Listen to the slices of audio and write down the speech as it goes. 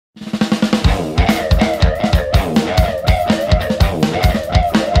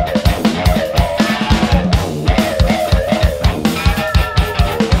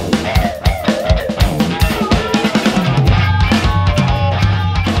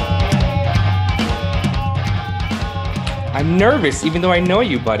I'm nervous, even though I know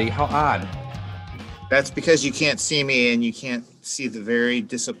you, buddy. How odd. That's because you can't see me and you can't see the very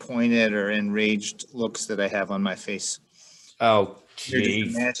disappointed or enraged looks that I have on my face. Oh, You're just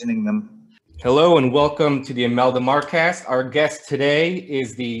jeez. imagining them. Hello and welcome to the Imelda MarCAST. Our guest today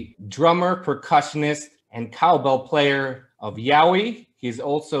is the drummer, percussionist, and cowbell player of Yowie. He is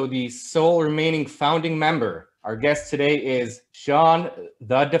also the sole remaining founding member. Our guest today is Shawn,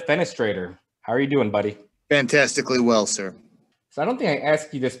 the Defenestrator. How are you doing, buddy? Fantastically well, sir. So I don't think I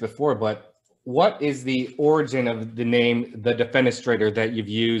asked you this before, but what is the origin of the name The Defenestrator that you've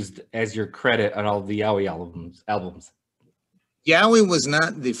used as your credit on all the Yowie albums? Yowie was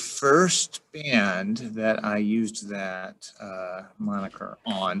not the first band that I used that moniker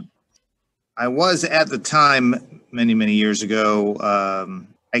on. I was at the time, many years ago,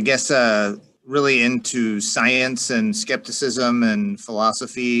 I guess really into science and skepticism and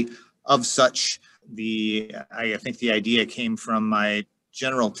philosophy of such. I think the idea came from my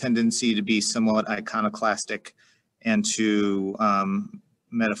general tendency to be somewhat iconoclastic and to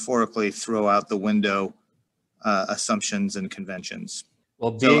metaphorically throw out the window assumptions and conventions.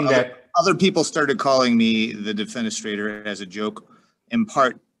 Well, being that other people started calling me the Defenestrator as a joke, in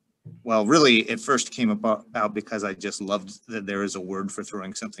part, well, really, it first came about because I just loved that there is a word for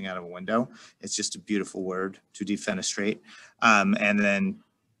throwing something out of a window. It's just a beautiful word, to defenestrate. And then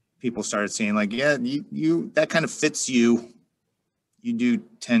people started saying, like, yeah, you that kind of fits you. You do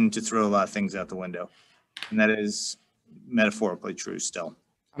tend to throw a lot of things out the window. And that is metaphorically true still.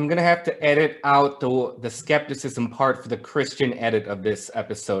 I'm going to have to edit out the skepticism part for the Christian edit of this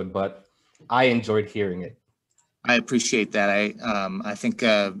episode, but I enjoyed hearing it. I appreciate that. I think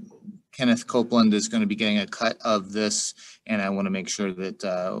Kenneth Copeland is going to be getting a cut of this, and I want to make sure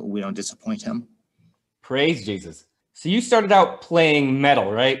that we don't disappoint him. Praise Jesus. So you started out playing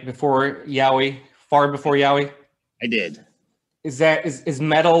metal, right? Before Yowie, far before Yowie? I did. Is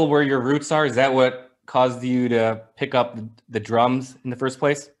metal where your roots are? Is that what caused you to pick up the drums in the first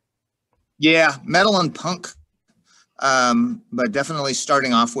place? Yeah, metal and punk, but definitely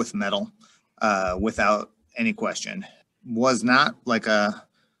starting off with metal without any question. Was not like a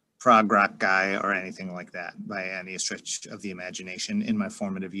prog rock guy or anything like that by any stretch of the imagination in my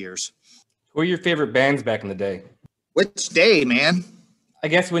formative years. Who were your favorite bands back in the day? Which day, man? I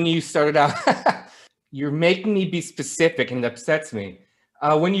guess when you started out, you're making me be specific and it upsets me.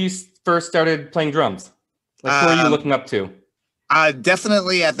 When you first started playing drums, like who are you looking up to?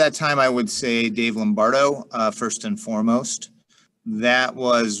 Definitely at that time, I would say Dave Lombardo, first and foremost. That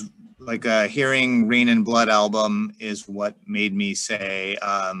was like hearing Rain and Blood album is what made me say,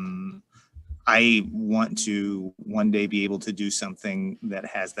 I want to one day be able to do something that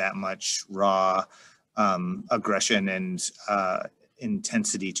has that much raw aggression and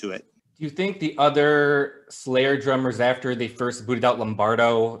intensity to it. Do you think the other Slayer drummers after they first booted out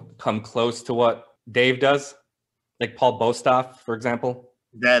Lombardo come close to what Dave does? Like Paul Bostoff, for example?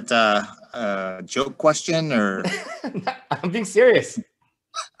 That joke question or? I'm being serious.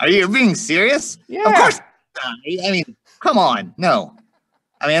 Are you being serious? Yeah. Of course. I mean, come on. No.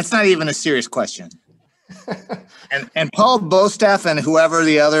 I mean, it's not even a serious question. and Paul Bostoff and whoever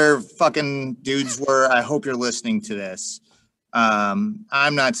the other fucking dudes were, I hope you're listening to this. I'm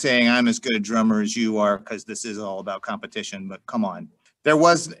not saying I'm as good a drummer as you are because this is all about competition, but come on. There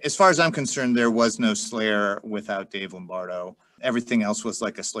was, as far as I'm concerned, there was no Slayer without Dave Lombardo. Everything else was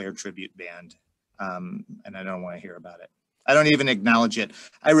like a Slayer tribute band. And I don't want to hear about it. I don't even acknowledge it.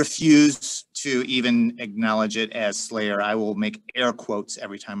 I refuse to even acknowledge it as Slayer. I will make air quotes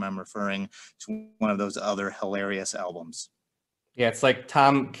every time I'm referring to one of those other hilarious albums. Yeah, it's like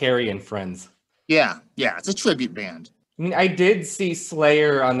Tom Carey and Friends. Yeah, it's a tribute band. I mean, I did see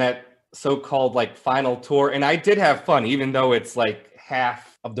Slayer on that so-called like final tour, and I did have fun, even though it's like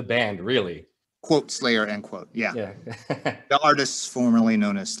half of the band, really. Quote Slayer, end quote. Yeah. The artists formerly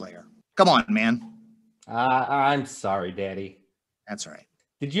known as Slayer. Come on, man. I'm sorry, Daddy. That's all right.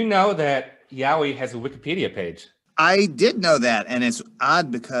 Did you know that Yowie has a Wikipedia page? I did know that, and it's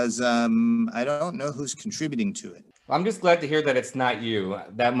odd because I don't know who's contributing to it. Well, I'm just glad to hear that it's not you.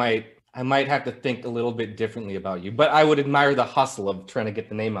 I might have to think a little bit differently about you, but I would admire the hustle of trying to get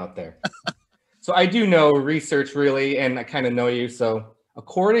the name out there. So I do know research really, and I kind of know you. So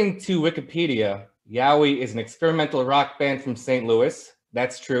according to Wikipedia, Yowie is an experimental rock band from St. Louis.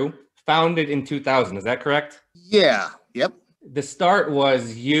 That's true. Founded in 2000. Is that correct? Yeah. Yep. The start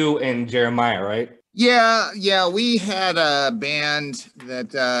was you and Jeremiah, right? Yeah. We had a band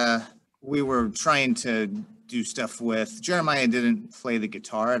that we were trying to do stuff with. Jeremiah didn't play the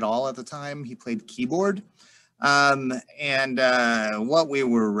guitar at all at the time. He played keyboard. And what we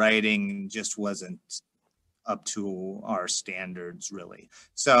were writing just wasn't up to our standards, really.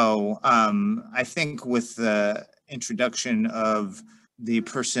 So I think with the introduction of the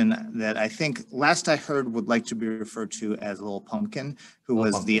person that I think last I heard would like to be referred to as Little Pumpkin, who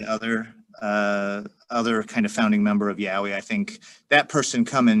was the other kind of founding member of Yowie. I think that person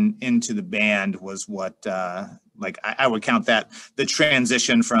coming into the band was what like I would count that the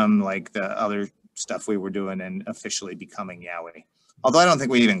transition from like the other stuff we were doing and officially becoming Yowie. Although I don't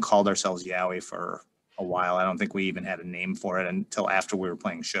think we even called ourselves Yowie for a while. I don't think we even had a name for it until after we were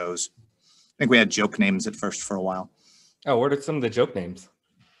playing shows. I think we had joke names at first for a while. Oh, what are some of the joke names?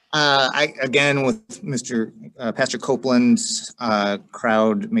 I again with Mr. Pastor Copeland's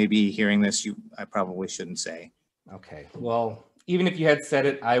crowd maybe hearing this, I probably shouldn't say. Okay, well, even if you had said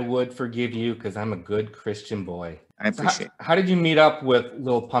it, I would forgive you because I'm a good Christian boy. I appreciate it. How did you meet up with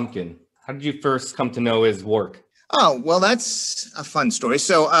Little Pumpkin? How did you first come to know his work? Oh, well, that's a fun story.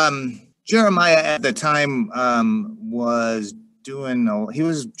 So Jeremiah at the time was he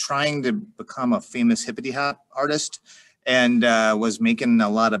was trying to become a famous hippity hop artist and was making a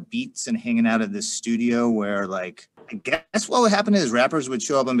lot of beats and hanging out at this studio where, like, I guess what would happen is rappers would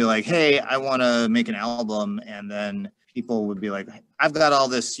show up and be like, hey, I want to make an album. And then people would be like, I've got all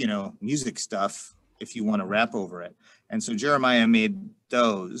this, music stuff if you want to rap over it. And so Jeremiah made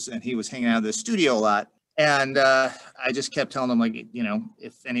those and he was hanging out at the studio a lot. And I just kept telling him, like,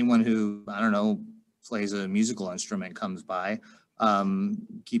 if anyone who, I don't know, plays a musical instrument comes by,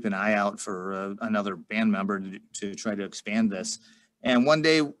 keep an eye out for another band member to try to expand this. And one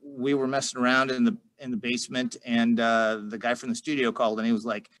day we were messing around in the basement and the guy from the studio called and he was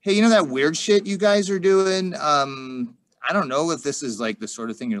like, hey, that weird shit you guys are doing? I don't know if this is like the sort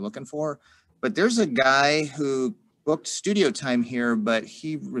of thing you're looking for, but there's a guy who booked studio time here, but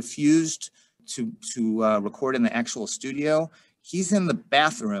he refused to record in the actual studio. He's in the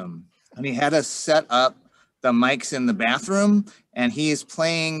bathroom and he had us set up the mics in the bathroom and he is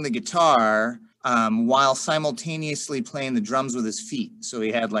playing the guitar while simultaneously playing the drums with his feet. So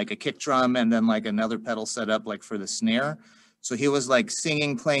he had like a kick drum and then like another pedal set up like for the snare. So he was like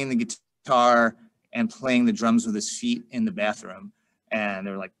singing, playing the guitar and playing the drums with his feet in the bathroom. And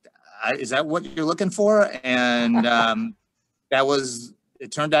they were like, is that what you're looking for? And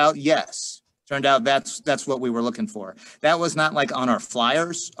it turned out, yes. Turned out that's what we were looking for. That was not like on our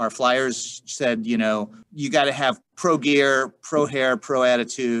flyers. Our flyers said, you got to have pro gear, pro hair, pro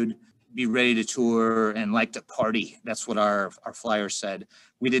attitude, be ready to tour and like to party. That's what our flyers said.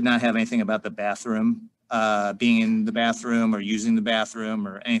 We did not have anything about the bathroom, being in the bathroom or using the bathroom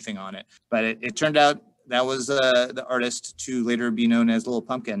or anything on it. But it turned out that was the artist to later be known as Little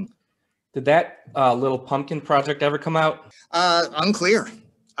Pumpkin. Did that Little Pumpkin project ever come out? Unclear.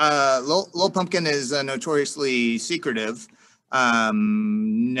 Little Pumpkin is notoriously secretive.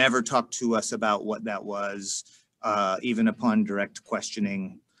 Never talked to us about what that was, even upon direct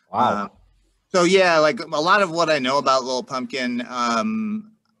questioning. Wow. So yeah, like a lot of what I know about Little Pumpkin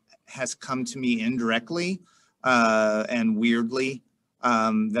has come to me indirectly and weirdly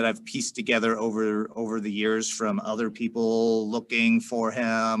that I've pieced together over the years from other people looking for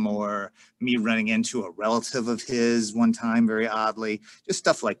him or me running into a relative of his one time, very oddly, just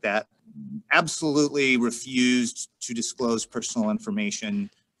stuff like that. Absolutely refused to disclose personal information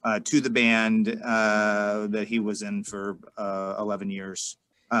to the band that he was in for 11 years.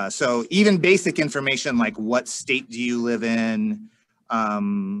 So even basic information like what state do you live in,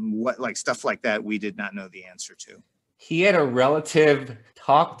 what like stuff like that, we did not know the answer to. He had a relative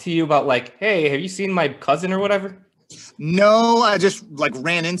talk to you about like, hey, have you seen my cousin or whatever? No, I just like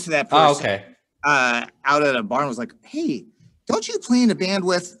ran into that person. Oh, okay. Out at a bar and was like, hey, don't you play in a band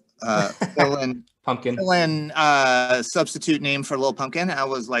with Pumpkin? Substitute name for Little Pumpkin. I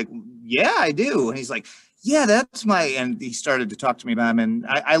was like, yeah, I do. And he's like, yeah, that's and he started to talk to me about him. And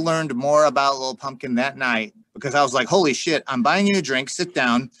I learned more about Little Pumpkin that night because I was like, holy shit, I'm buying you a drink, sit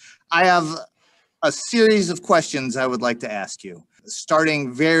down. I have a series of questions I would like to ask you,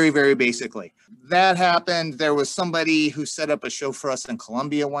 starting very, very basically. That happened. There was somebody who set up a show for us in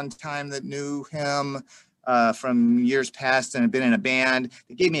Columbia one time that knew him from years past and had been in a band.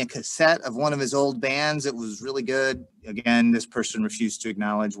 They gave me a cassette of one of his old bands. It was really good. Again, this person refused to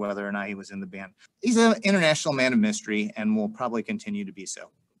acknowledge whether or not he was in the band. He's an international man of mystery and will probably continue to be so.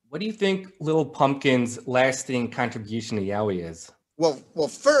 What do you think Little Pumpkin's lasting contribution to Yowie is? Well,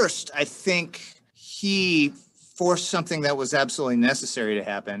 first, I think he forced something that was absolutely necessary to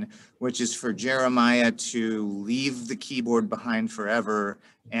happen, which is for Jeremiah to leave the keyboard behind forever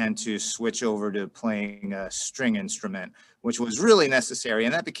and to switch over to playing a string instrument, which was really necessary.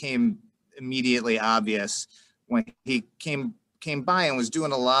 And that became immediately obvious when he came came by and was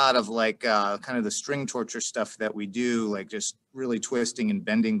doing a lot of like kind of the string torture stuff that we do, like just really twisting and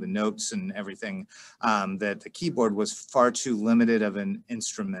bending the notes and everything, that the keyboard was far too limited of an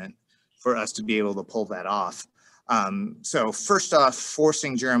instrument for us to be able to pull that off. So first off,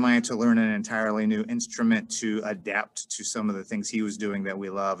 forcing Jeremiah to learn an entirely new instrument to adapt to some of the things he was doing that we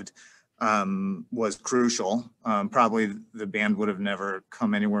loved was crucial. Probably the band would have never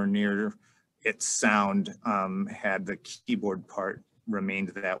come anywhere near its sound had the keyboard part remained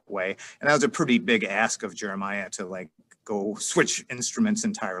that way. And that was a pretty big ask of Jeremiah to like go switch instruments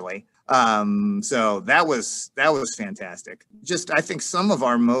entirely. So that was fantastic. Just, I think some of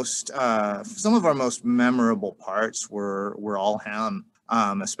our most memorable parts were all him,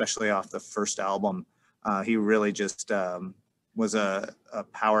 especially off the first album. He really just was a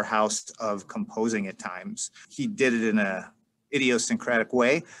powerhouse of composing at times. He did it in a idiosyncratic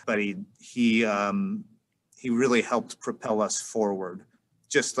way, but he really helped propel us forward.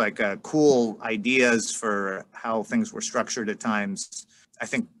 Just like cool ideas for how things were structured at times, I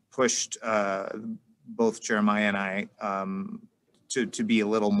think pushed both Jeremiah and I to be a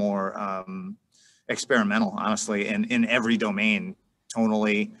little more experimental, honestly, in every domain,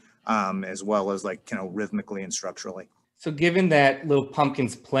 tonally, as well as like, rhythmically and structurally. So given that Little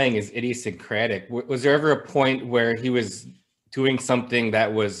Pumpkin's playing is idiosyncratic, was there ever a point where he was doing something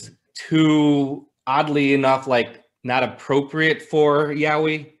that was too, oddly enough, like not appropriate for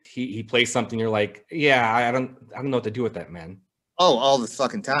Yowie? He plays something, you're like, yeah, I don't know what to do with that, man. Oh, all the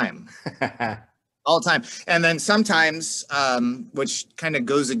fucking time. All the time. And then sometimes, which kind of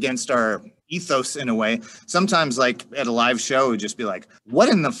goes against our ethos in a way, sometimes like at a live show, it would just be like, what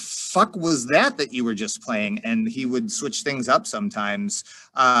in the fuck was that you were just playing? And he would switch things up sometimes.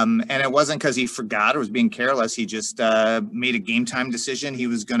 And it wasn't because he forgot or was being careless. He just made a game time decision. He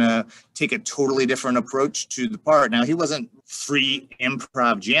was going to take a totally different approach to the part. Now, he wasn't free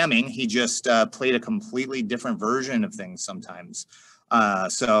improv jamming. He just played a completely different version of things sometimes.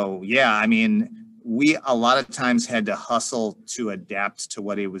 So, yeah, I mean, we a lot of times had to hustle to adapt to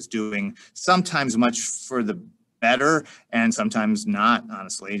what he was doing, sometimes much for the better and sometimes not,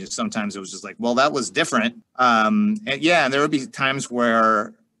 honestly. Just sometimes it was just like, well, that was different. And there would be times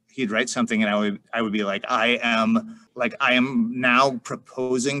where he'd write something and I would be like, I am now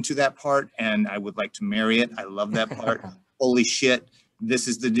proposing to that part and I would like to marry it. I love that part. Holy shit. This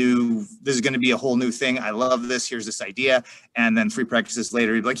is going to be a whole new thing. I love this. Here's this idea. And then 3 practices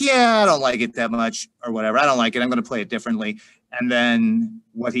later, he'd be like, yeah, I don't like it that much or whatever. I don't like it. I'm going to play it differently. And then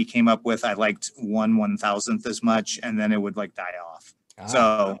what he came up with, I liked 1/1000th as much. And then it would like die off.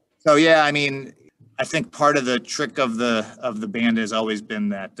 So yeah, I mean, I think part of the trick of the band has always been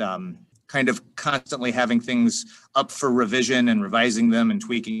that kind of constantly having things up for revision and revising them and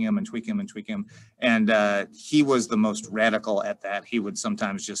tweaking them and tweaking them and tweaking them. And he was the most radical at that. He would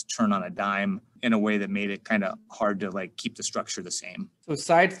sometimes just turn on a dime in a way that made it kind of hard to like keep the structure the same. So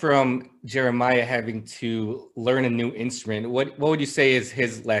aside from Jeremiah having to learn a new instrument, what would you say is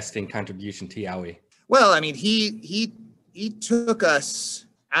his lasting contribution to Yowie? Well, I mean, he took us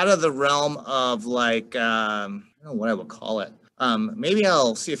out of the realm of like, I don't know what I would call it. Maybe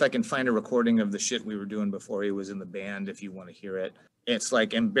I'll see if I can find a recording of the shit we were doing before he was in the band, if you want to hear it. It's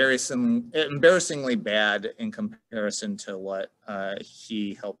like embarrassingly bad in comparison to what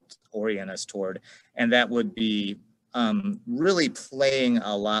he helped orient us toward. And that would be really playing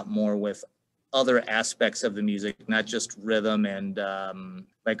a lot more with other aspects of the music, not just rhythm and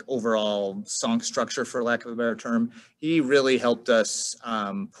like overall song structure, for lack of a better term. He really helped us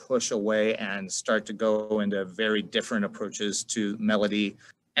push away and start to go into very different approaches to melody.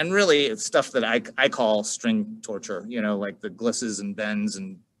 And really it's stuff that I call string torture, like the glisses and bends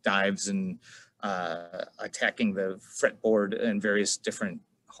and dives and attacking the fretboard in various different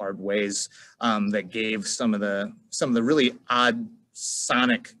hard ways that gave some of the really odd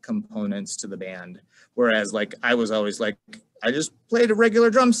sonic components to the band. Whereas like I was always like, I just played a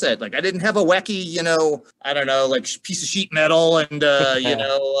regular drum set. Like I didn't have a wacky, I don't know, like piece of sheet metal and,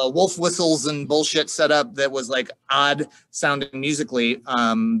 wolf whistles and bullshit set up that was like odd sounding musically.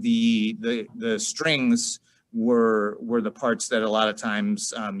 The strings were the parts that a lot of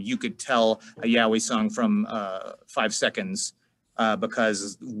times you could tell a Yowie song from 5 seconds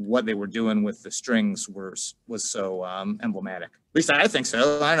because what they were doing with the strings was so emblematic. At least I think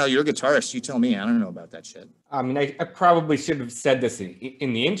so. I don't know. You're a guitarist. You tell me. I don't know about that shit. I mean, I probably should have said this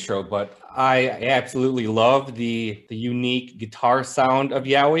in the intro, but I absolutely love the unique guitar sound of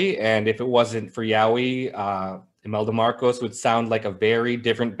Yowie. And if it wasn't for Yowie, Imelda Marcos would sound like a very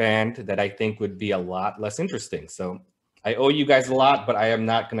different band that I think would be a lot less interesting. So I owe you guys a lot, but I am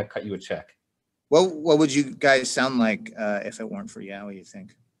not going to cut you a check. What would you guys sound like if it weren't for Yowie, you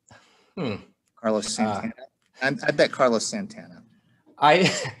think? Carlos Santana? I bet Carlos Santana.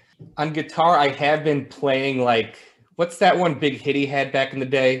 On guitar, I have been playing like, what's that one big hit he had back in the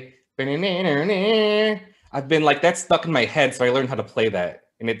day? I've been like, that's stuck in my head, so I learned how to play that.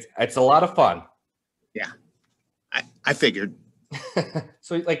 And it's a lot of fun. Yeah, I figured.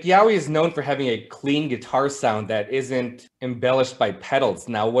 So like Yowie is known for having a clean guitar sound that isn't embellished by pedals.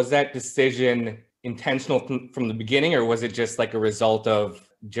 Now, was that decision intentional from the beginning, or was it just like a result of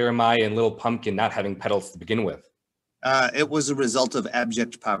Jeremiah and Little Pumpkin not having pedals to begin with? It was a result of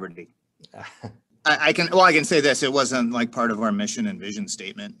abject poverty. I can say this: it wasn't like part of our mission and vision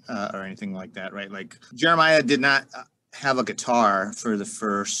statement or anything like that, right? Like Jeremiah did not have a guitar for the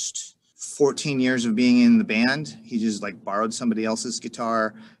first 14 years of being in the band. He just like borrowed somebody else's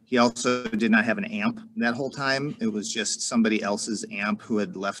guitar. He also did not have an amp that whole time. It was just somebody else's amp who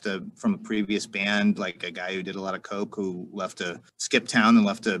had left from a previous band, like a guy who did a lot of coke, who left to skip town and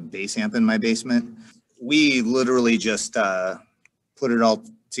left a bass amp in my basement. We literally just put it all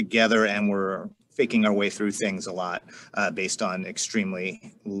together and were faking our way through things a lot based on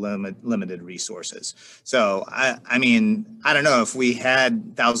extremely limited resources. So, I mean, I don't know if we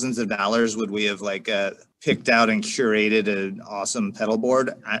had thousands of dollars, would we have like picked out and curated an awesome pedal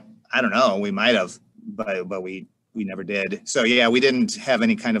board? I don't know. We might have, but we never did. So yeah, we didn't have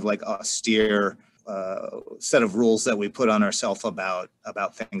any kind of like austere set of rules that we put on ourselves about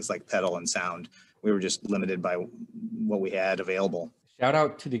things like pedal and sound. We were just limited by what we had available. Shout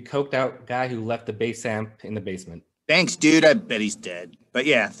out to the coked out guy who left the bass amp in the basement. Thanks, dude. I bet he's dead. But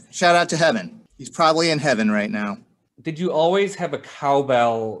yeah, shout out to heaven. He's probably in heaven right now. Did you always have a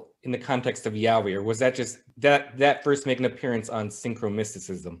cowbell in the context of Yowie, or was that just that first make an appearance on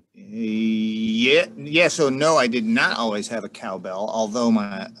Synchromysticism? Yeah. So no, I did not always have a cowbell. Although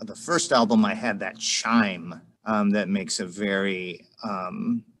the first album I had that chime that makes a very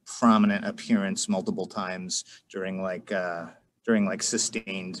prominent appearance multiple times during like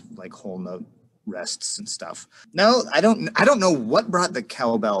sustained like whole note rests and stuff. No, I don't know what brought the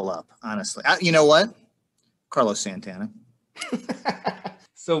cowbell up, honestly. You know what? Carlos Santana.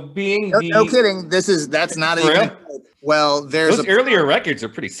 So being no kidding. That's not even real? Well, those earlier records are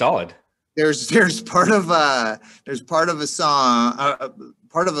pretty solid. There's part of a song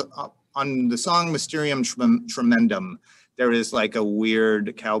on the song Mysterium Tremendum. There is like a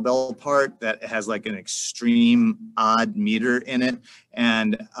weird cowbell part that has like an extreme odd meter in it.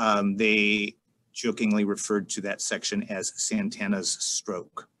 And they jokingly referred to that section as Santana's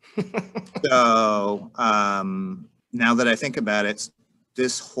stroke. So now that I think about it,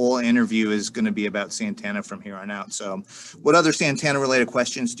 this whole interview is going to be about Santana from here on out. So what other Santana related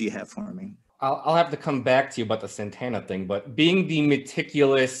questions do you have for me? I'll have to come back to you about the Santana thing, but being the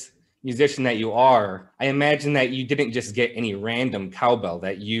meticulous musician that you are, I imagine that you didn't just get any random cowbell,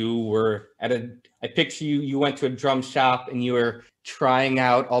 that you were I picture you went to a drum shop and you were trying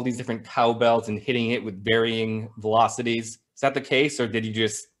out all these different cowbells and hitting it with varying velocities. Is that the case, or did you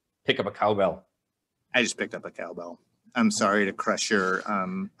just pick up a cowbell? I just picked up a cowbell. I'm sorry to crush your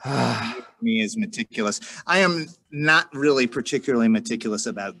me as meticulous. I am not really particularly meticulous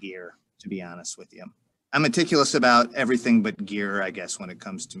about gear, to be honest with you. I'm meticulous about everything but gear, I guess, when it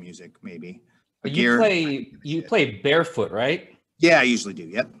comes to music, maybe. You play barefoot, right? Yeah, I usually do,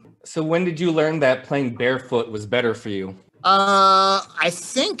 yep. So when did you learn that playing barefoot was better for you? I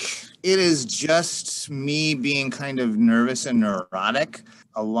think it is just me being kind of nervous and neurotic.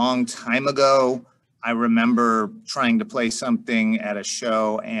 A long time ago, I remember trying to play something at a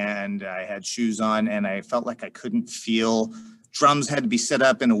show and I had shoes on and I felt like I couldn't feel. Drums had to be set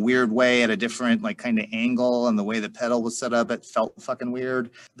up in a weird way at a different like kind of angle, and the way the pedal was set up, it felt fucking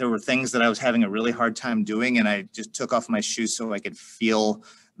weird. There were things that I was having a really hard time doing, and I just took off my shoes so I could feel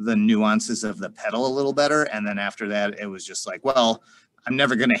the nuances of the pedal a little better. And then after that, it was just like, well, I'm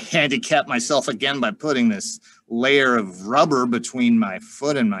never going to handicap myself again by putting this layer of rubber between my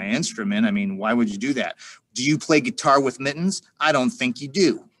foot and my instrument. I mean, why would you do that? Do you play guitar with mittens? I don't think you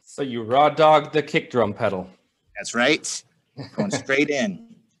do. So you raw dogged the kick drum pedal. That's right. Going straight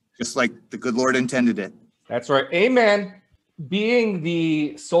in, just like the good Lord intended it. That's right. Amen. Being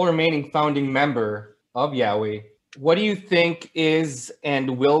the sole remaining founding member of Yowie, what do you think is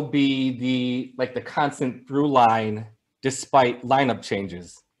and will be the constant through line despite lineup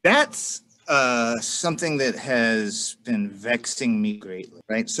changes? That's something that has been vexing me greatly,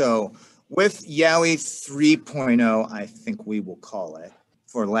 right? So with Yowie 3.0, I think we will call it,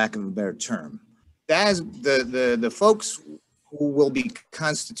 for lack of a better term, that is the folks who will be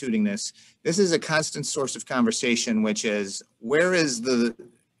constituting this is a constant source of conversation, which is, where is the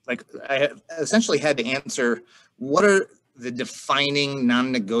like I essentially had to answer what are the defining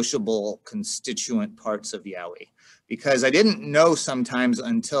non-negotiable constituent parts of Yowie, because I didn't know sometimes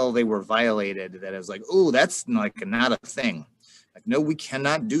until they were violated that I was like, oh, that's like not a thing. Like, no, we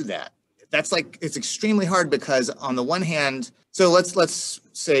cannot do that. That's like, it's extremely hard because on the one hand, so let's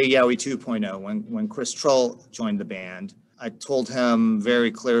say Yowie 2.0, when Chris Trull joined the band, I told him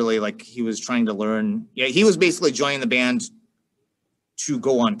very clearly, like he was trying to learn. Yeah, he was basically joining the band to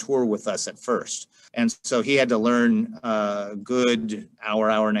go on tour with us at first. And so he had to learn a good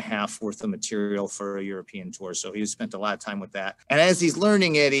hour and a half worth of material for a European tour. So he spent a lot of time with that. And as he's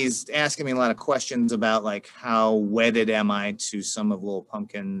learning it, he's asking me a lot of questions about like how wedded am I to some of Lil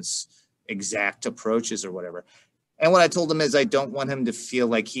Pumpkin's exact approaches or whatever. And what I told him is I don't want him to feel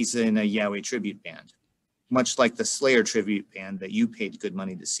like he's in a Yowie tribute band, much like the Slayer tribute band that you paid good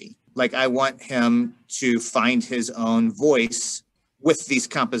money to see. Like I want him to find his own voice with these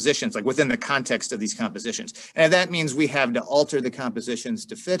compositions, like within the context of these compositions. And if that means we have to alter the compositions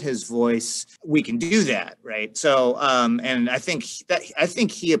to fit his voice, we can do that, right? So, and I think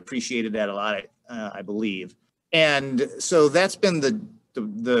he appreciated that a lot, I believe. And so that's been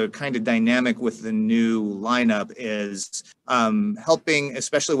the kind of dynamic with the new lineup is helping,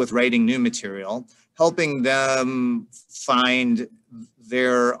 especially with writing new material, helping them find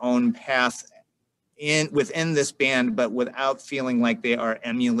their own path within this band, but without feeling like they are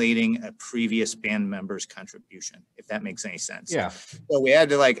emulating a previous band member's contribution, if that makes any sense. Yeah. So we had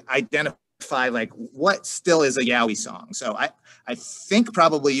to like identify like what still is a Yowie song. So I think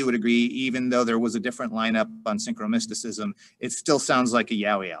probably you would agree, even though there was a different lineup on Synchromysticism, it still sounds like a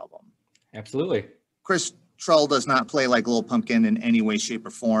Yowie album. Absolutely. Chris Trull does not play like Lil Pumpkin in any way, shape,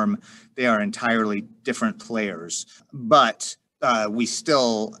 or form. They are entirely different players, but we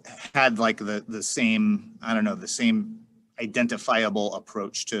still had like the same, I don't know, the same identifiable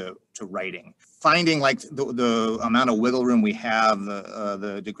approach to writing. Finding like the amount of wiggle room we have,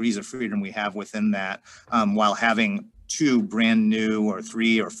 the degrees of freedom we have within that, while having two brand new or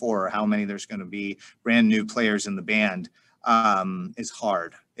three or four or how many there's going to be brand new players in the band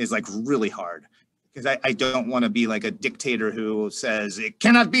is like really hard. Because I don't want to be like a dictator who says it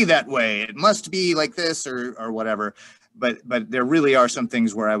cannot be that way, it must be like this or whatever. But there really are some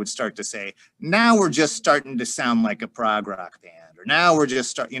things where I would start to say, now we're just starting to sound like a prog rock band, or now we're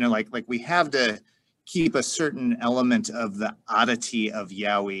just like we have to keep a certain element of the oddity of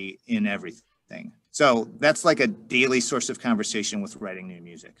Yowie in everything. So that's like a daily source of conversation with writing new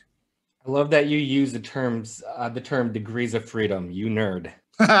music. I love that you use the term degrees of freedom, you nerd.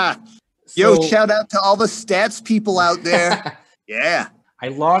 Yo, shout out to all the stats people out there. Yeah. I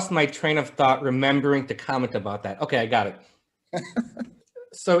lost my train of thought remembering to comment about that. Okay, I got it.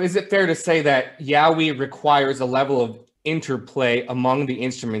 So is it fair to say that Yowie requires a level of interplay among the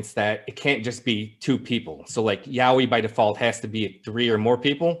instruments that it can't just be two people? So like Yowie by default has to be three or more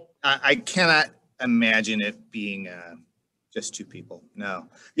people? I cannot imagine it being just two people. No.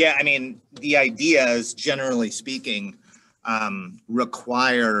 Yeah, I mean, the ideas, generally speaking,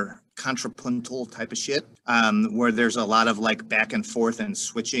 require contrapuntal type of shit, where there's a lot of like back and forth and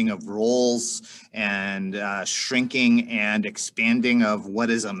switching of roles and shrinking and expanding of what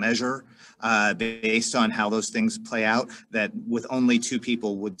is a measure based on how those things play out, that with only two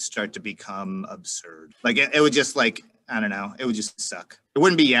people would start to become absurd. Like it would just like, I don't know, it would just suck. It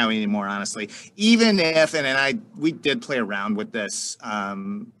wouldn't be Yowie anymore, honestly. Even if, we did play around with this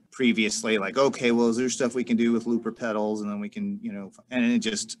previously, like, okay, well, is there stuff we can do with looper pedals, and then we can, and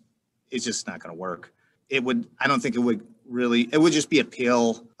it's just not going to work. I don't think it would really, it would just be a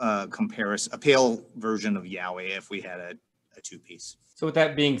pale comparison, a pale version of Yowie if we had a two-piece. So with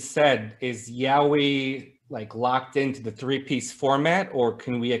that being said, is Yowie like locked into the three-piece format, or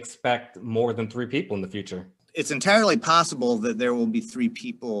can we expect more than three people in the future? It's entirely possible that there will be three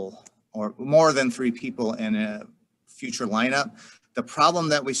people or more than three people in a future lineup. The problem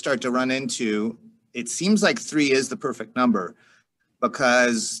that we start to run into, it seems like three is the perfect number,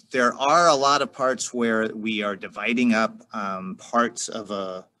 because there are a lot of parts where we are dividing up parts of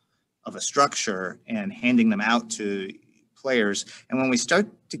a structure and handing them out to players. And when we start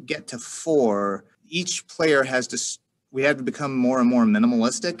to get to four, each player we have to become more and more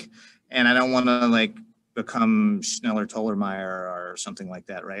minimalistic. And I don't want to like become Schneller Tollermeyer or something like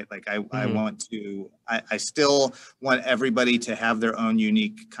that, right? Like I still want everybody to have their own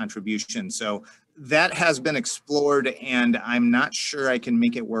unique contribution. So that has been explored, and I'm not sure I can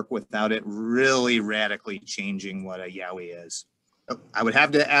make it work without it really radically changing what a Yowie is. I would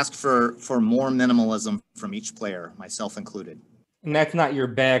have to ask for more minimalism from each player, myself included. And that's not your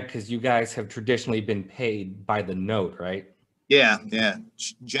bag, because you guys have traditionally been paid by the note, right? Yeah, yeah.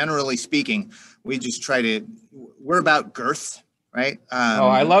 Generally speaking, we just try to, we're about girth, right? Oh,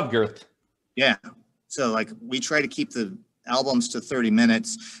 I love girth. Yeah. So like we try to keep the albums to 30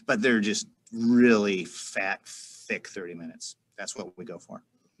 minutes, but they're just really fat, thick 30 minutes. That's what we go for.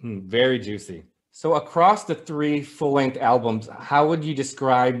 Very juicy. So across the 3 full-length albums, how would you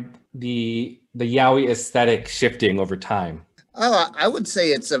describe the Yowie aesthetic shifting over time? I would say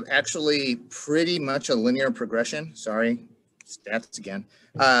it's actually pretty much a linear progression. Sorry, stats again.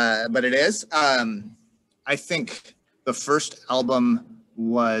 But it is. I think the first album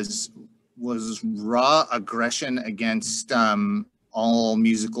was raw aggression against all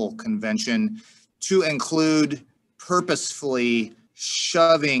musical convention, to include purposefully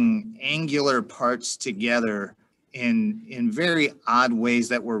shoving angular parts together in very odd ways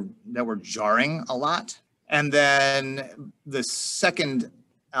that were jarring a lot. And then the second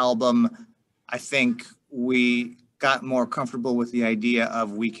album, I think we got more comfortable with the idea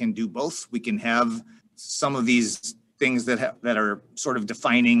of we can do both. We can have some of these things that are sort of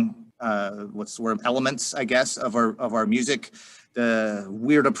defining elements, I guess, of our music. The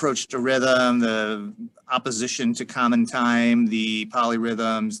weird approach to rhythm, the opposition to common time, the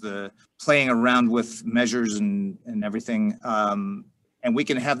polyrhythms, the playing around with measures and everything. And we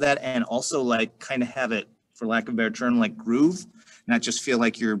can have that and also like kind of have it, for lack of a better term, like groove, not just feel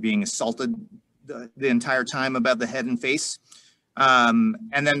like you're being assaulted the entire time about the head and face. And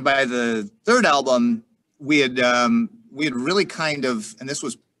then by the third album, we had really kind of, and this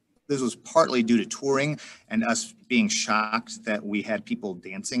was partly due to touring and us being shocked that we had people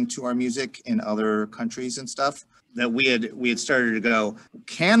dancing to our music in other countries and stuff, that we had started to go,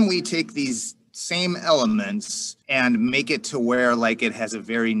 can we take these same elements and make it to where like it has a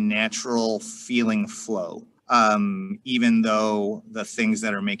very natural feeling flow, even though the things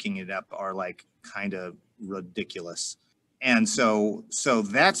that are making it up are like kind of ridiculous. And so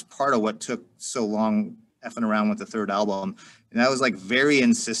that's part of what took so long effing around with the third album. And I was like very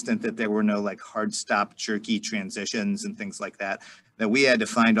insistent that there were no like hard stop jerky transitions and things like that, that we had to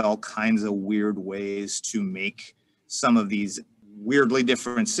find all kinds of weird ways to make some of these weirdly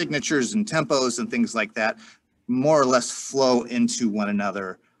different signatures and tempos and things like that more or less flow into one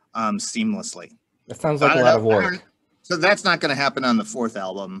another seamlessly. That sounds like a lot of work. So that's not going to happen on the fourth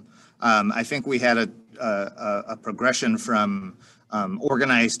album. I think we had a progression from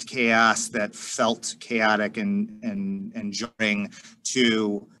organized chaos that felt chaotic and jarring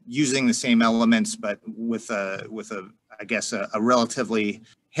to using the same elements, but with a I guess a relatively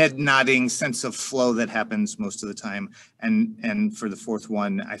head nodding sense of flow that happens most of the time. And for the fourth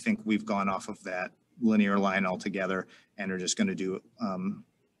one, I think we've gone off of that linear line altogether and are just going to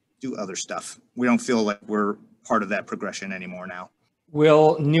do other stuff. We don't feel like we're part of that progression anymore now.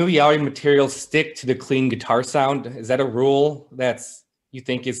 Will new Yowie material stick to the clean guitar sound? Is that a rule that's you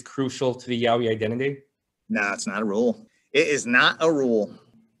think is crucial to the Yowie identity? No, it's not a rule. It is not a rule.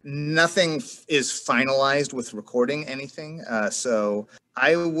 Nothing is finalized with recording anything. So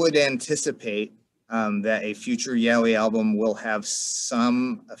I would anticipate that a future Yowie album will have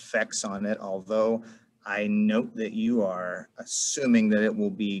some effects on it, although I note that you are assuming that it will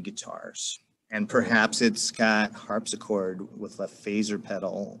be guitars. And perhaps it's got harpsichord with a phaser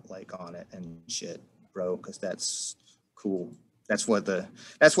pedal like on it and shit, bro, because that's cool. That's what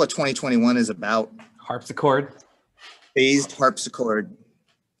 2021 is about. Harpsichord? Phased harpsichord.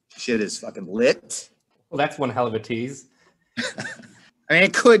 Shit is fucking lit. Well, that's one hell of a tease. I mean,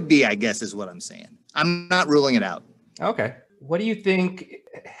 it could be, I guess, is what I'm saying. I'm not ruling it out. Okay. What do you think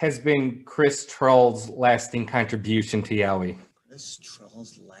has been Chris Trull's lasting contribution to Yowie? Chris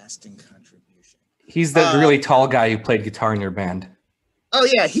Trull's lasting contribution. He's the really tall guy who played guitar in your band. Oh,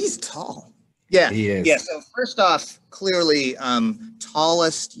 yeah, he's tall. Yeah, he is. Yeah, so first off, clearly,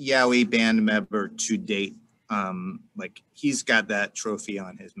 tallest Yowie band member to date. Like, he's got that trophy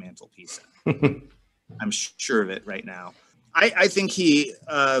on his mantelpiece. I'm sure of it right now. I think he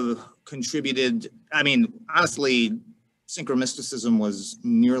contributed. I mean, honestly, Synchromysticism was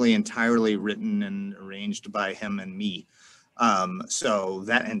nearly entirely written and arranged by him and me. So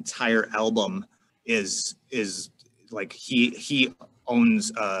that entire album is like he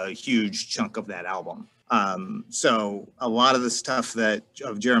owns a huge chunk of that album. So a lot of the stuff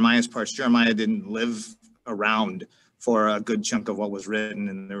of Jeremiah's parts, Jeremiah didn't live around for a good chunk of what was written,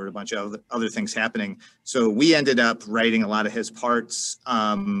 and there were a bunch of other things happening. So we ended up writing a lot of his parts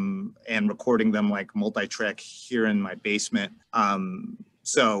and recording them like multi-track here in my basement.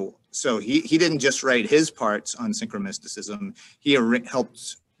 So he didn't just write his parts on Synchromysticism. He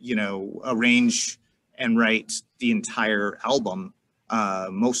helped, arrange and write the entire album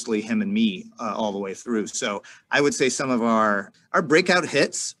mostly him and me all the way through. So I would say some of our breakout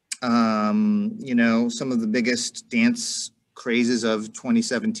hits, you know, some of the biggest dance crazes of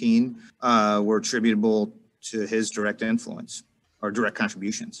 2017 were attributable to his direct influence or direct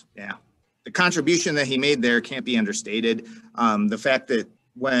contributions. Yeah. The contribution that he made there can't be understated. The fact that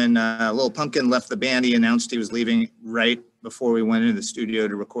when Lil Pumpkin left the band, he announced he was leaving right before we went into the studio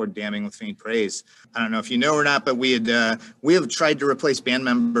to record Damning with Faint Praise. I don't know if you know or not, but we have tried to replace band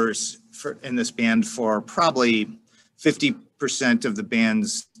members in this band for probably 50% of the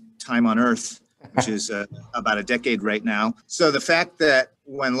band's time on Earth, which is about a decade right now. So the fact that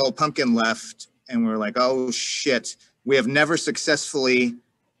when Lil Pumpkin left and we were like, oh shit, we have never successfully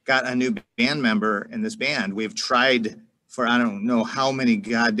got a new band member in this band. We've tried for I don't know how many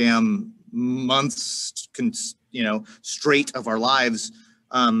goddamn months, you know, straight of our lives.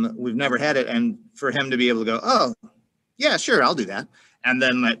 We've never had it. And for him to be able to go, oh, yeah, sure, I'll do that. And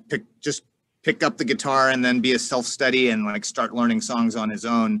then like pick up the guitar and then be a self-study and like start learning songs on his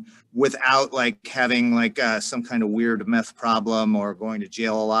own without like having like some kind of weird meth problem or going to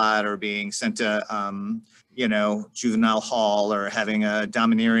jail a lot or being sent to, you know, juvenile hall or having a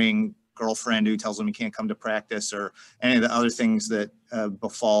domineering girlfriend who tells him he can't come to practice or any of the other things that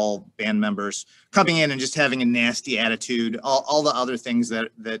befall band members coming in and just having a nasty attitude, all the other things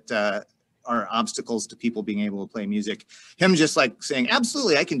that are obstacles to people being able to play music. Him just like saying,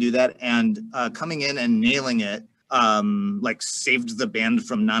 absolutely, I can do that. And coming in and nailing it, like saved the band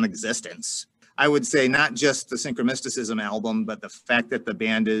from non-existence. I would say not just the Synchromysticism album, but the fact that the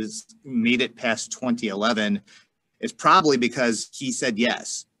band has made it past 2011 is probably because he said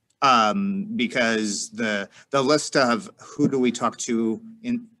yes. Because the list of who do we talk to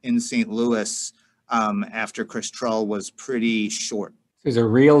in St. Louis after Chris Trull was pretty short. He's a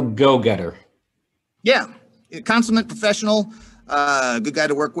real go-getter. Yeah, consummate professional, good guy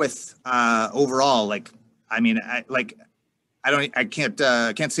to work with overall. Like, I mean, I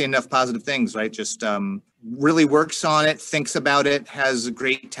can't say enough positive things, right? Just really works on it, thinks about it, has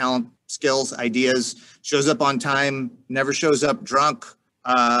great talent, skills, ideas, shows up on time, never shows up drunk,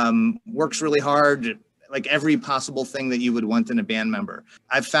 works really hard, like every possible thing that you would want in a band member.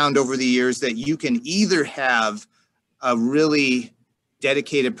 I've found over the years that you can either have a really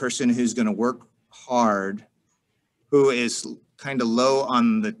dedicated person who's going to work hard, who is kind of low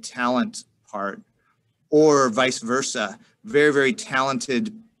on the talent part, or vice versa. Very, very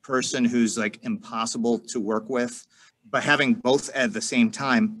talented person who's like impossible to work with, but having both at the same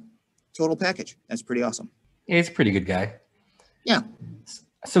time, total package. That's pretty awesome. He's a pretty good guy. Yeah.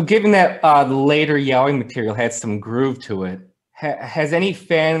 So given that the later Yowie material had some groove to it, has any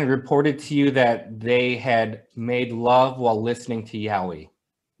fan reported to you that they had made love while listening to Yowie?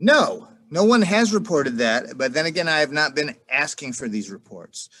 No one has reported that. But then again, I have not been asking for these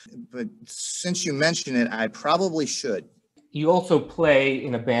reports. But since you mention it, I probably should. You also play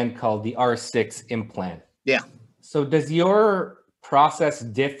in a band called the R6 Implant. Yeah. So does your process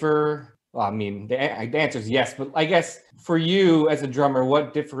differ? Well, I mean, the answer is yes, but I guess for you as a drummer,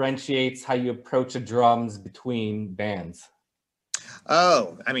 what differentiates how you approach the drums between bands?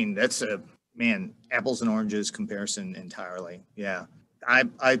 Oh, I mean, that's apples and oranges comparison entirely. Yeah.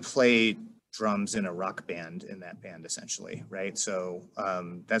 I play drums in a rock band in that band essentially, right? So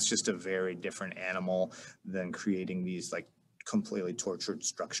that's just a very different animal than creating these like completely tortured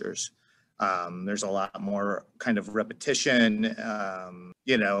structures. There's a lot more kind of repetition.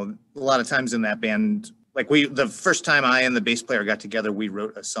 You know, a lot of times in that band, like the first time I and the bass player got together, we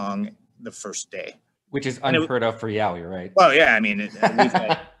wrote a song the first day. Which is unheard of for Yowie, right? Well, yeah, I mean,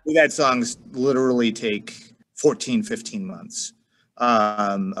 we've had songs literally take 14, 15 months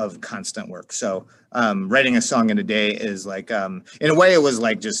of constant work. So writing a song in a day is like, in a way, it was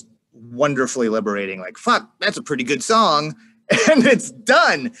like just wonderfully liberating. Like, fuck, that's a pretty good song. And it's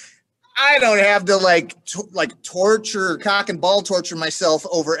done. I don't have to torture, cock and ball torture myself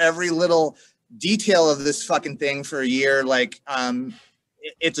over every little detail of this fucking thing for a year. Like,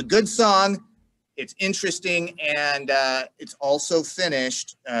 it's a good song. It's interesting. And it's also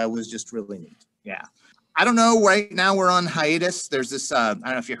finished. Was just really neat. Yeah. I don't know. Right now we're on hiatus. There's this, I don't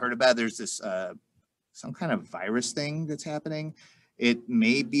know if you heard about it. There's this, some kind of virus thing that's happening. It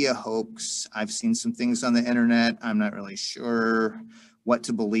may be a hoax. I've seen some things on the internet. I'm not really sure what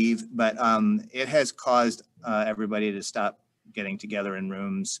to believe, but it has caused everybody to stop getting together in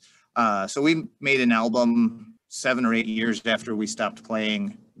rooms. So we made an album 7 or 8 years after we stopped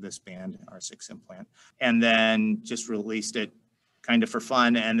playing this band, R6 Implant, and then just released it kind of for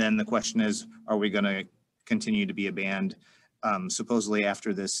fun. And then the question is, are we going to continue to be a band? Supposedly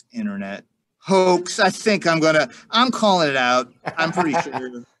after this internet hoax. I think I'm calling it out. I'm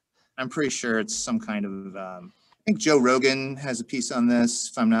pretty sure it's some kind of, I think Joe Rogan has a piece on this,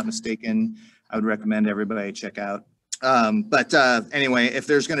 if I'm not mistaken. I would recommend everybody check out. But anyway, if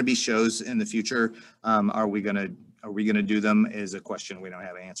there's going to be shows in the future, are we going to do them is a question we don't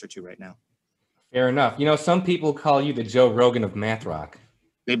have an answer to right now. Fair enough. You know, some people call you the Joe Rogan of math rock.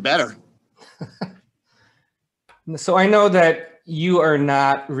 They better. So I know that you are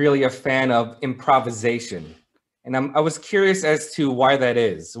not really a fan of improvisation, and I was curious as to why that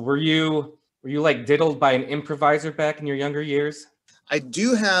is. Were you like diddled by an improviser back in your younger years? I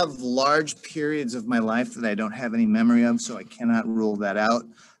do have large periods of my life that I don't have any memory of, so I cannot rule that out.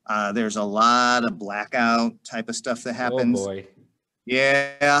 There's a lot of blackout type of stuff that happens. Oh boy.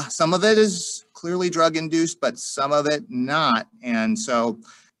 Yeah, some of it is clearly drug induced, but some of it not. And so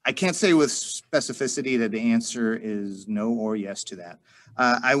I can't say with specificity that the answer is no or yes to that.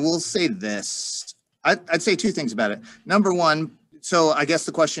 I will say this. I'd say two things about it. Number one, so I guess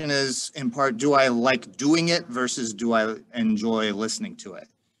the question is in part, do I like doing it versus do I enjoy listening to it?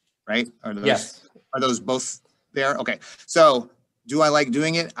 Right? Yes. Are those both there? Okay. So do I like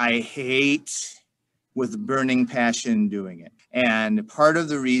doing it? I hate with burning passion doing it. And part of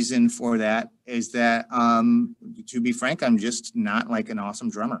the reason for that is that, to be frank, I'm just not like an awesome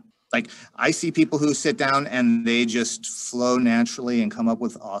drummer. Like I see people who sit down and they just flow naturally and come up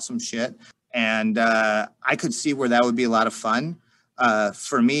with awesome shit. And I could see where that would be a lot of fun.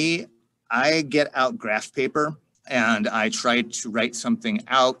 For me, I get out graph paper and I try to write something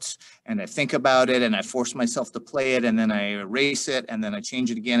out and I think about it and I force myself to play it and then I erase it and then I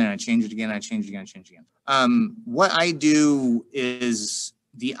change it again and I change it again and I change it again and I change it again. What I do is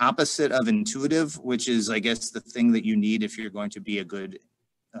the opposite of intuitive, which is, I guess, the thing that you need if you're going to be a good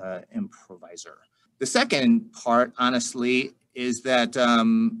improviser. The second part, honestly, is that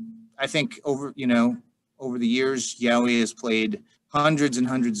I think over the years, Yowie has played hundreds and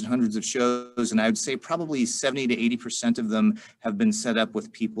hundreds and hundreds of shows, and I would say probably 70 to 80% of them have been set up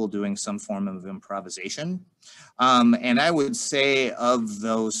with people doing some form of improvisation. And I would say of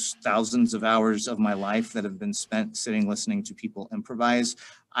those thousands of hours of my life that have been spent sitting listening to people improvise,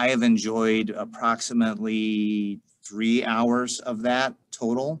 I have enjoyed approximately 3 hours of that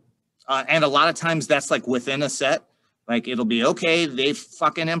total. And a lot of times that's like within a set. Like it'll be, okay, they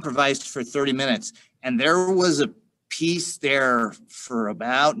fucking improvised for 30 minutes. And there was a piece there for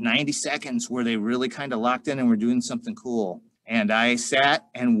about 90 seconds where they really kind of locked in and were doing something cool. And I sat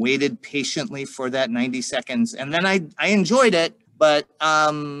and waited patiently for that 90 seconds. And then I enjoyed it, but I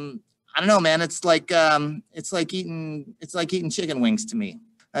don't know, man. It's like eating chicken wings to me.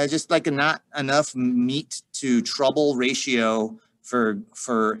 Just like not enough meat to trouble ratio for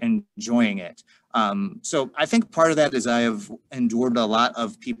enjoying it. So I think part of that is I have endured a lot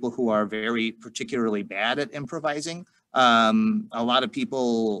of people who are very particularly bad at improvising. A lot of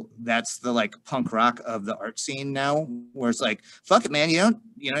people, that's the like punk rock of the art scene now, where it's like, fuck it, man, you don't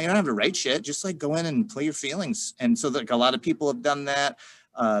have to write shit. Just like go in and play your feelings. And so like a lot of people have done that.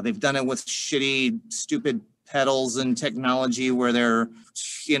 They've done it with shitty, stupid pedals and technology where they're,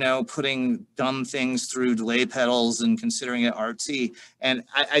 putting dumb things through delay pedals and considering it artsy. And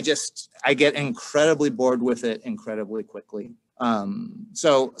I get incredibly bored with it incredibly quickly.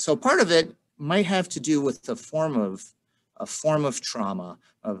 So part of it might have to do with a form of trauma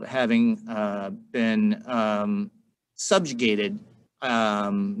of having been subjugated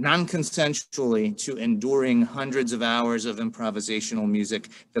non-consensually to enduring hundreds of hours of improvisational music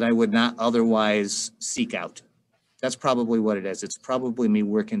that I would not otherwise seek out. That's probably what it is. It's probably me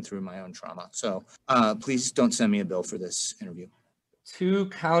working through my own trauma. So please don't send me a bill for this interview. 2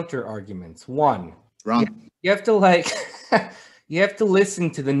 counter arguments. 1, wrong. You have to you have to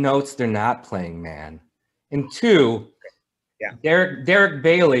listen to the notes they're not playing, man. And 2, yeah. Derek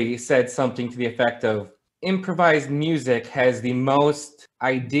Bailey said something to the effect of improvised music has the most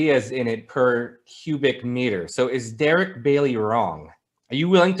ideas in it per cubic meter. So is Derek Bailey wrong? Are you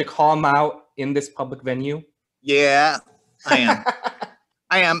willing to call him out in this public venue? Yeah, I am.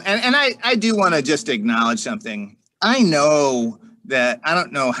 I am. And I do want to just acknowledge something. I know that I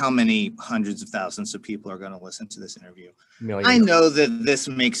don't know how many hundreds of thousands of people are going to listen to this interview. Millions. I know that this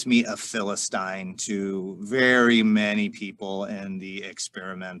makes me a Philistine to very many people in the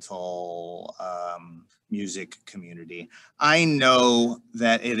experimental music community. I know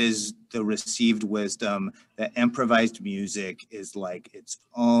that it is the received wisdom that improvised music is like its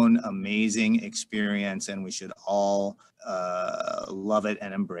own amazing experience and we should all love it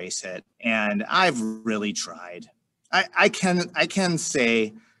and embrace it. And I've really tried. I can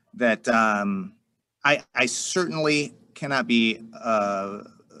say that I certainly cannot be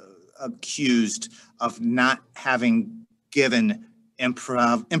accused of not having given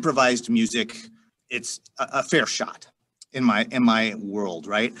improvised music it's a fair shot in my world,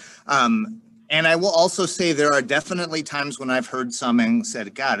 right? And I will also say there are definitely times when I've heard some and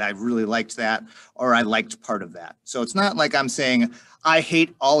said, God, I really liked that, or I liked part of that. So it's not like I'm saying, I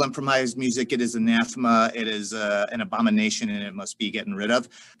hate all improvised music. It is anathema. It is an abomination and it must be getting rid of.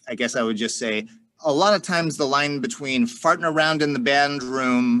 I guess I would just say a lot of times the line between farting around in the band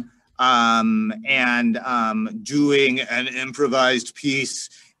room and doing an improvised piece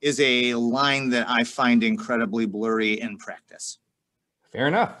is a line that I find incredibly blurry in practice. Fair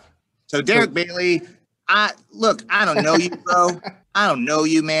enough. So Derek Bailey, I don't know you, bro. I don't know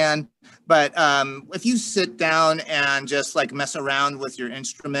you, man. But if you sit down and just like mess around with your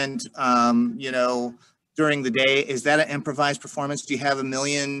instrument, during the day, is that an improvised performance? Do you have a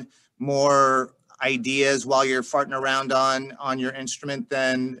million more ideas while you're farting around on your instrument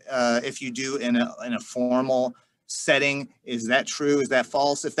than if you do in a formal setting? Is that true? Is that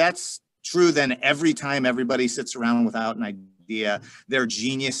false? If that's true, then every time everybody sits around without an idea, they're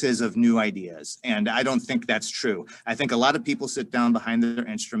geniuses of new ideas. And I don't think that's true. I think a lot of people sit down behind their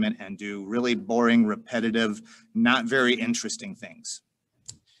instrument and do really boring, repetitive, not very interesting things.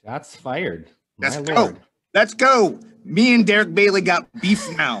 Shots fired. Let's go. Me and Derek Bailey got beef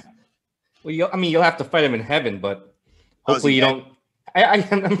now. Well, you'll have to fight him in heaven, but hopefully you don't.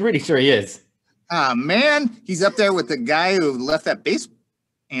 I'm pretty sure he is. Ah, man, he's up there with the guy who left that bass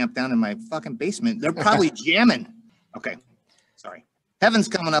amp down in my fucking basement. They're probably jamming. Okay, sorry. Heaven's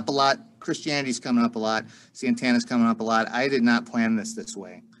coming up a lot. Christianity's coming up a lot. Santana's coming up a lot. I did not plan this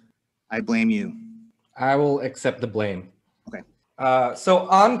way. I blame you. I will accept the blame. Okay. So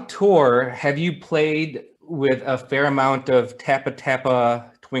on tour, have you played with a fair amount of Tappa Tappa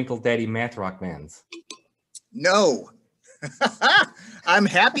Twinkle Daddy math rock bands? No. I'm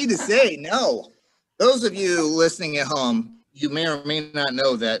happy to say no. Those of you listening at home, you may or may not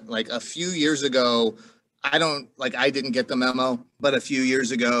know that like a few years ago, I didn't get the memo, but a few years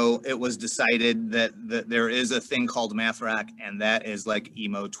ago, it was decided that there is a thing called math rock, and that is like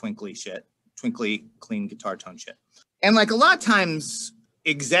emo twinkly shit, twinkly clean guitar tone shit. And like a lot of times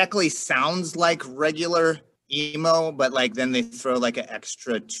exactly sounds like regular emo, but like then they throw like an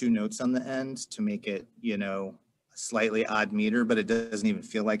extra 2 notes on the end to make it, slightly odd meter, but it doesn't even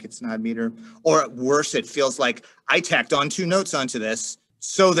feel like it's an odd meter. Or worse, it feels like I tacked on 2 notes onto this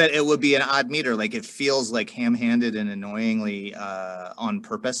so that it would be an odd meter. Like it feels like ham-handed and annoyingly on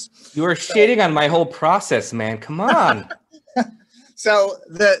purpose. You are shitting on my whole process, man. Come on. So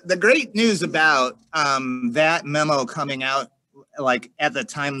the great news about that memo coming out like at the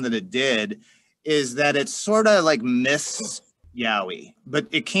time that it did is that it's sort of like missed Yowie, but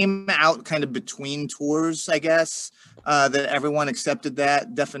it came out kind of between tours, I guess, that everyone accepted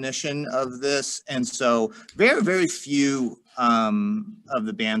that definition of this. And so very, very few of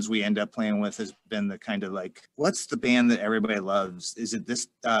the bands we end up playing with has been the kind of like, what's the band that everybody loves? Is it this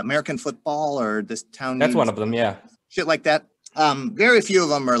American Football or this Town? That's one of them, yeah. Shit like that. Very few of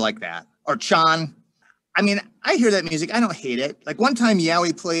them are like that. Or Shawn. I mean, I hear that music. I don't hate it. Like one time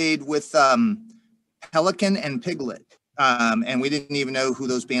Yowie played with Pelican and Piglet. And we didn't even know who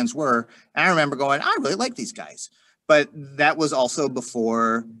those bands were. And I remember going, I really like these guys. But that was also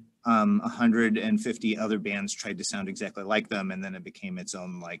before 150 other bands tried to sound exactly like them. And then it became its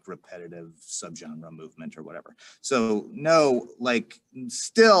own like repetitive subgenre movement or whatever. So no, like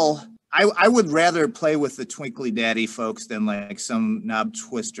still, I would rather play with the Twinkly Daddy folks than like some knob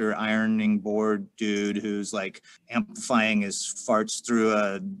twister ironing board dude who's like amplifying his farts through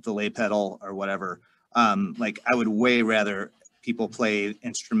a delay pedal or whatever. Like I would way rather people play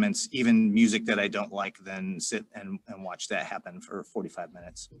instruments, even music that I don't like, than sit and watch that happen for 45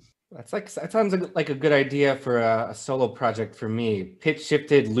 minutes. That sounds like a good idea for a solo project for me. Pitch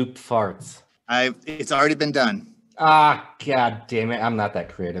shifted looped farts. It's already been done. Ah, god damn it! I'm not that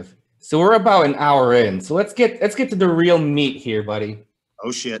creative. So we're about an hour in. So let's get to the real meat here, buddy.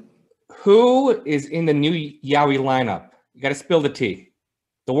 Oh shit! Who is in the new Yowie lineup? You got to spill the tea.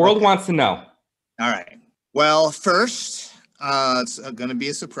 The world wants to know. All right. Well, first, it's going to be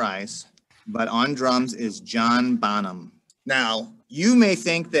a surprise, but on drums is John Bonham. Now, you may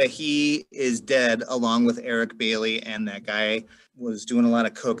think that he is dead along with Eric Bailey, and that guy was doing a lot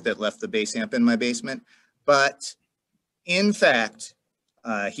of coke that left the bass amp in my basement. But in fact,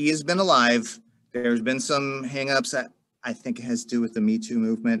 he has been alive. There's been some hangups that I think it has to do with the Me Too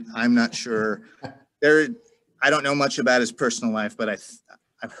movement. I'm not sure. I don't know much about his personal life, but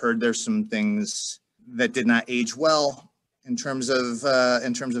I've heard there's some things that did not age well in terms of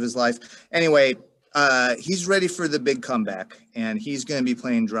his life. Anyway, He's ready for the big comeback, and he's going to be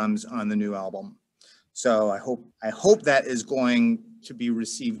playing drums on the new album. So I hope that is going to be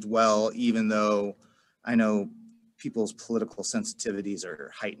received well, even though I know people's political sensitivities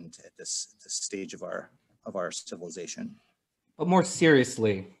are heightened at this stage of our civilization. But more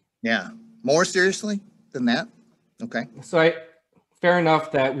seriously. Yeah, more seriously than that. Okay. So fair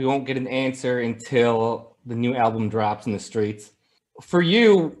enough that we won't get an answer until the new album drops in the streets. For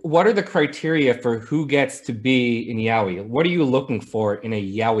you, what are the criteria for who gets to be in Yowie? What are you looking for in a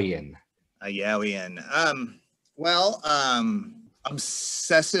Yowian? A Yowian.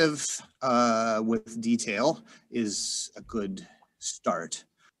 Obsessive with detail is a good start.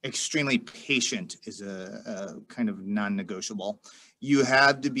 Extremely patient is a kind of non-negotiable. You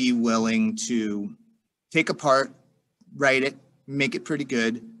have to be willing to take apart, write it, make it pretty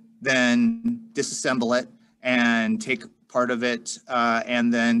good, then disassemble it and take part of it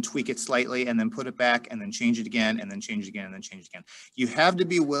and then tweak it slightly and then put it back and then change it again and then change it again and then change it again. You have to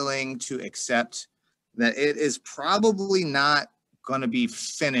be willing to accept that it is probably not going to be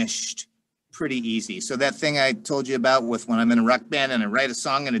finished pretty easy. So that thing I told you about with when I'm in a rock band and I write a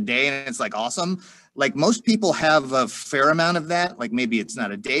song in a day and it's like awesome. Like most people have a fair amount of that. Like maybe it's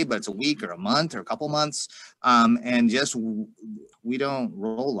not a day, but it's a week or a month or a couple months. And just we don't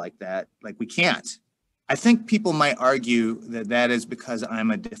roll like that. Like we can't. I think people might argue that that is because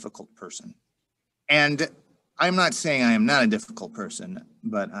I'm a difficult person. And I'm not saying I am not a difficult person,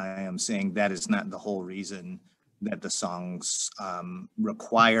 but I am saying that is not the whole reason that the songs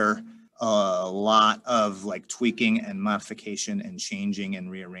require a lot of like tweaking and modification and changing and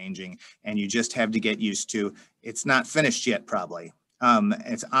rearranging. And you just have to get used to, it's not finished yet, probably.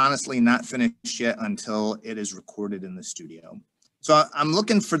 It's honestly not finished yet until it is recorded in the studio. So I'm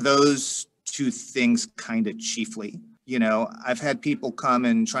looking for those two things kind of chiefly. You know, I've had people come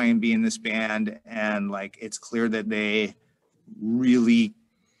and try and be in this band and like, it's clear that they really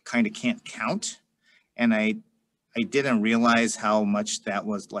kind of can't count. And I didn't realize how much that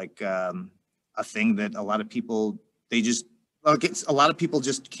was like a thing that a lot of people, a lot of people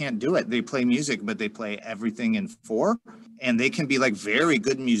just can't do it. They play music, but they play everything in 4 and they can be like very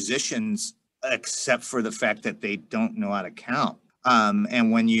good musicians, except for the fact that they don't know how to count.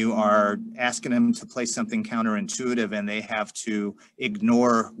 And when you are asking them to play something counterintuitive and they have to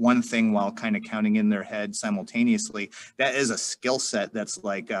ignore one thing while kind of counting in their head simultaneously, that is a skill set that's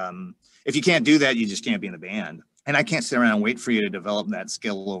like, if you can't do that, you just can't be in the band. And I can't sit around and wait for you to develop that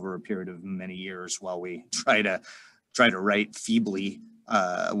skill over a period of many years while we try to write feebly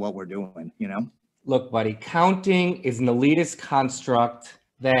what we're doing, you know? Look, buddy, counting is an elitist construct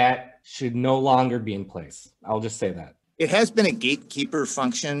that should no longer be in place. I'll just say that. It has been a gatekeeper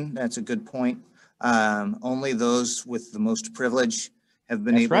function. That's a good point. Only those with the most privilege have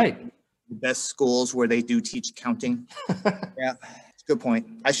been able to the best schools where they do teach counting. Yeah. Good point.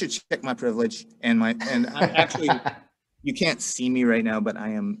 I should check my privilege and I'm actually, you can't see me right now, but I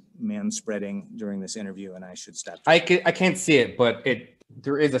am manspreading during this interview and I should stop. I can't see it, but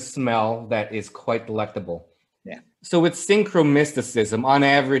there is a smell that is quite delectable. Yeah. So with synchromysticism, on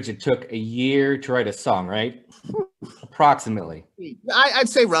average, it took a year to write a song, right? Approximately. I'd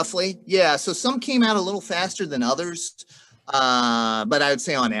say roughly. Yeah. So some came out a little faster than others, but I would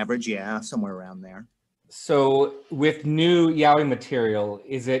say on average, yeah, somewhere around there. So with new Yowie material,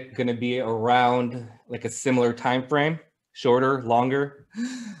 is it going to be around like a similar time frame? Shorter, longer?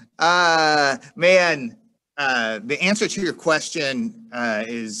 Man, the answer to your question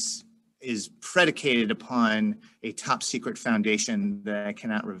is predicated upon a top secret foundation that I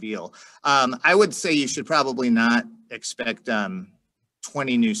cannot reveal. I would say you should probably not expect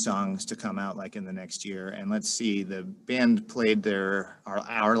 20 new songs to come out like in the next year. And let's see, the band played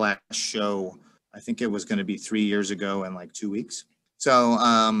our last show, I think it was going to be 3 years ago in like 2 weeks. So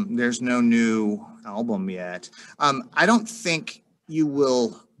there's no new album yet. I don't think you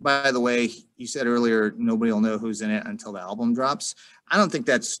will, by the way, you said earlier, nobody will know who's in it until the album drops. I don't think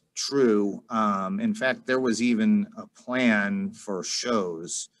that's true. In fact, there was even a plan for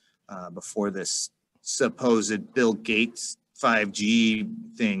shows before this supposed Bill Gates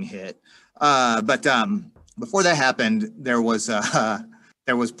 5G thing hit. But before that happened, there was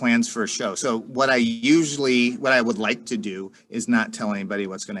plans for a show. So what I would like to do is not tell anybody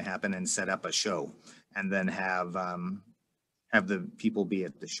what's going to happen and set up a show and then have the people be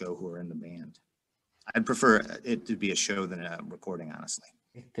at the show who are in the band. I'd prefer it to be a show than a recording, honestly.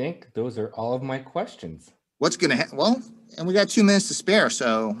 I think those are all of my questions. What's going to happen? Well, and we got 2 minutes to spare.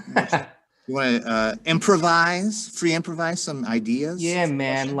 So you want to free improvise some ideas? Yeah,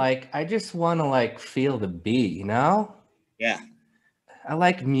 man. Like, I just want to like feel the beat, you know? Yeah. I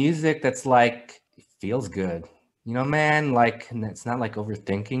like music that's like Feels good. You know, man, like it's not like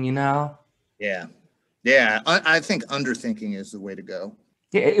overthinking, you know? Yeah. Yeah. I think underthinking is the way to go.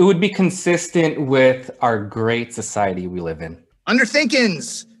 Yeah, it would be consistent with our great society we live in.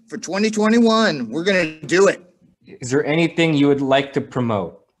 Underthinkings for 2021. We're going to do it. Is there anything you would like to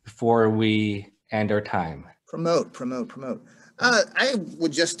promote before we end our time? Promote. I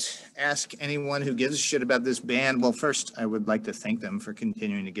would just ask anyone who gives a shit about this band. Well, first, I would like to thank them for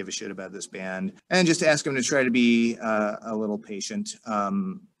continuing to give a shit about this band, and just ask them to try to be a little patient.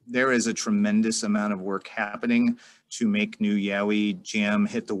 There is a tremendous amount of work happening to make new Yowie jam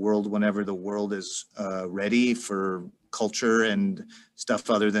hit the world whenever the world is ready for culture and stuff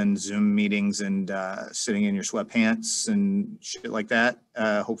other than Zoom meetings and sitting in your sweatpants and shit like that,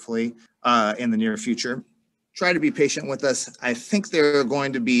 hopefully, in the near future. Try to be patient with us. I think there are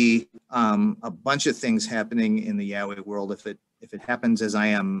going to be a bunch of things happening in the Yowie world. If it happens as I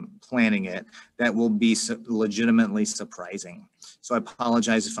am planning it, that will be legitimately surprising. So I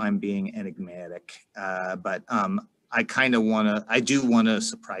apologize if I'm being enigmatic, but I do want to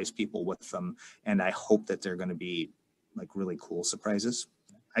surprise people with them, and I hope that they're going to be like really cool surprises.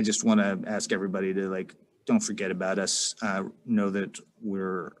 I just want to ask everybody to like, don't forget about us. Know that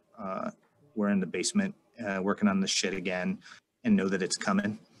we're in the basement working on this shit again, and know that it's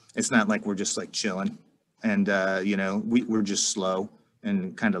coming. It's not like we're just like chilling, and we're just slow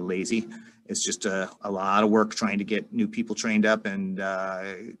and kind of lazy. It's just a lot of work trying to get new people trained up and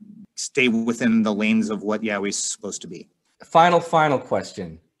stay within the lanes of what Yowie's supposed to be. Final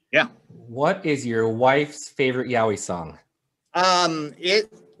question. Yeah. What is your wife's favorite Yowie song?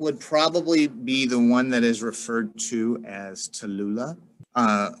 It would probably be the one that is referred to as Tallulah.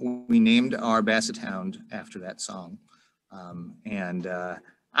 We named our Basset Hound after that song. And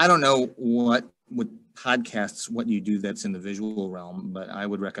I don't know what podcasts, what you do that's in the visual realm, but I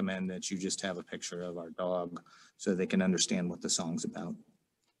would recommend that you just have a picture of our dog so they can understand what the song's about.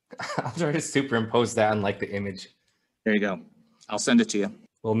 I'll try to superimpose that on like the image. There you go. I'll send it to you.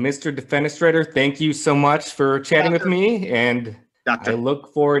 Well, Mr. Defenestrator, thank you so much for chatting with me. And Doctor. I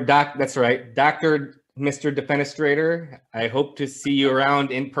look forward, that's right, Dr. Mr. Defenestrator. I hope to see you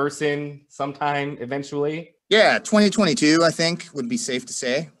around in person sometime eventually. Yeah, 2022, I think, would be safe to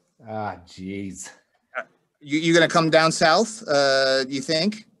say. Ah, geez. You going to come down south, you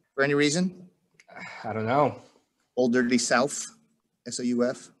think, for any reason? I don't know. Old Dirty South,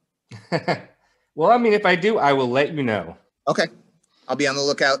 SOUF? Well, I mean, if I do, I will let you know. Okay. I'll be on the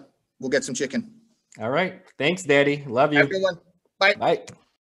lookout. We'll get some chicken. All right. Thanks, Daddy. Love you. Have a good one. Bye. Bye.